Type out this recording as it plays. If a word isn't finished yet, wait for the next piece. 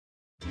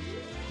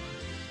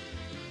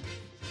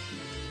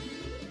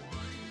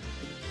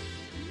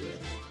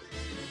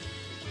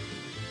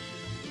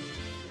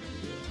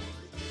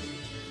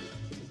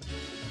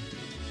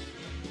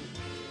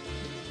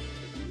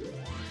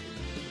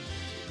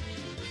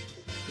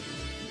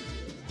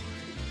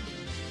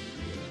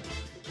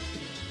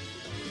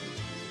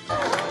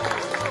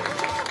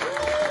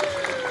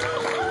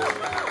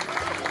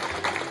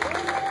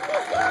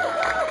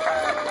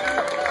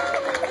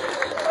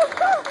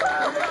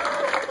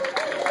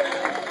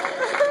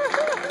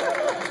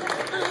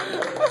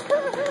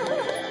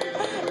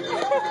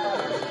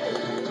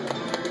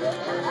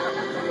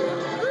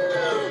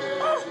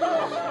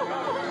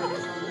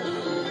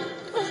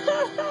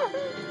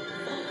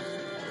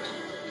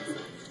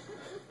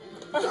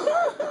As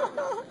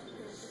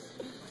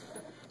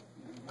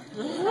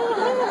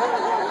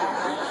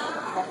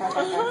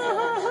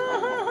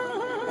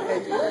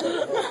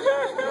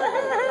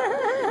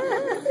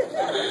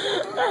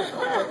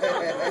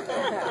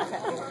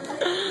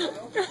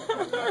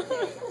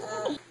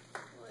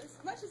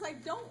much as I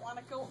don't want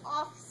to go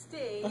off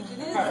stage, it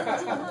is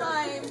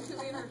time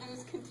to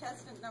introduce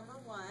contestant number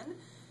 1.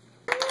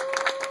 Well,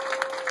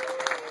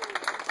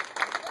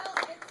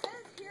 it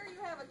says here you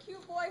have a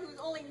cute boy who's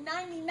only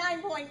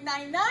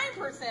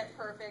 99.99%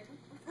 perfect.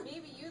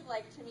 Maybe you'd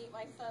like to meet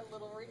my son,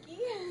 little Ricky.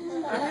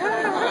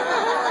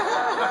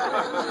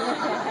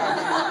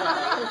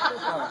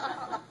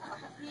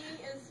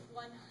 He is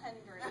 100%.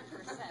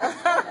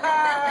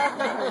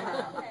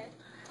 Okay.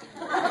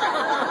 Hi.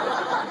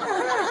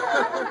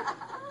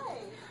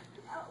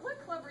 What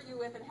club are you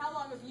with, and how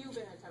long have you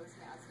been a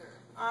Toastmaster?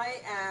 I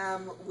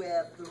am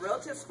with the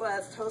Relative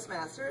Plus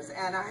Toastmasters,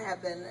 and I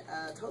have been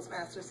a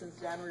Toastmaster since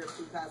January of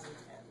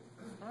 2010.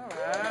 All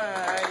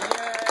right.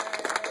 Yay.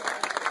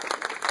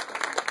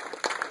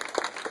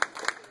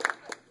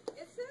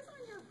 It says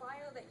on your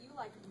bio that you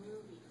like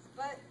movies,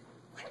 but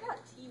what about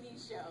TV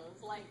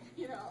shows? Like,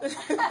 you know,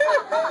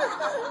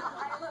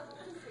 I Love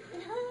Lucy.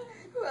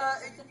 Well,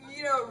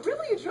 you know,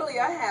 really and truly,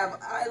 I have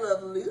I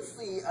Love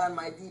Lucy on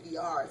my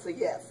DVR, so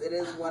yes, it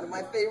is one of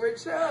my favorite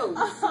shows.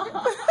 That's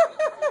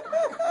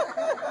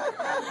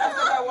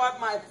what I want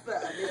my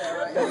son, yeah,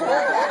 right.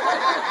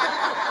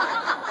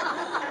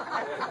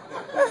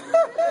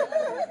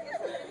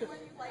 Anyone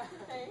you'd like to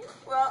thank?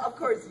 Well, of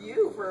course,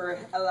 you for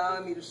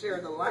allowing me to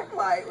share the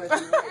limelight with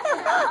you.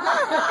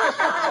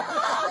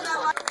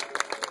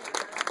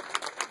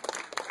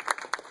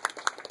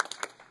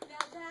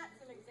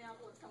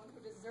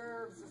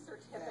 Deserves a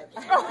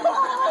certificate.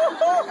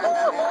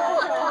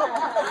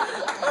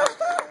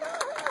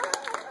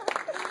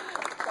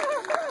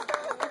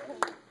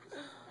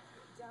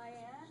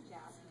 Diane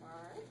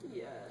Gaspar.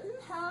 Yes.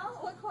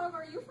 What club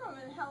are you from,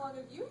 and how long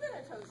have you been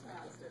a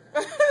Toastmaster?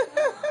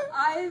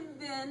 I've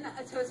been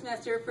a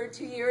Toastmaster for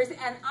 2 years,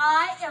 and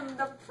I am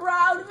the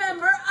proud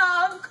member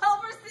of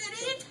Culver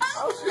City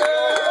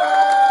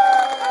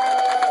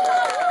Toastmasters.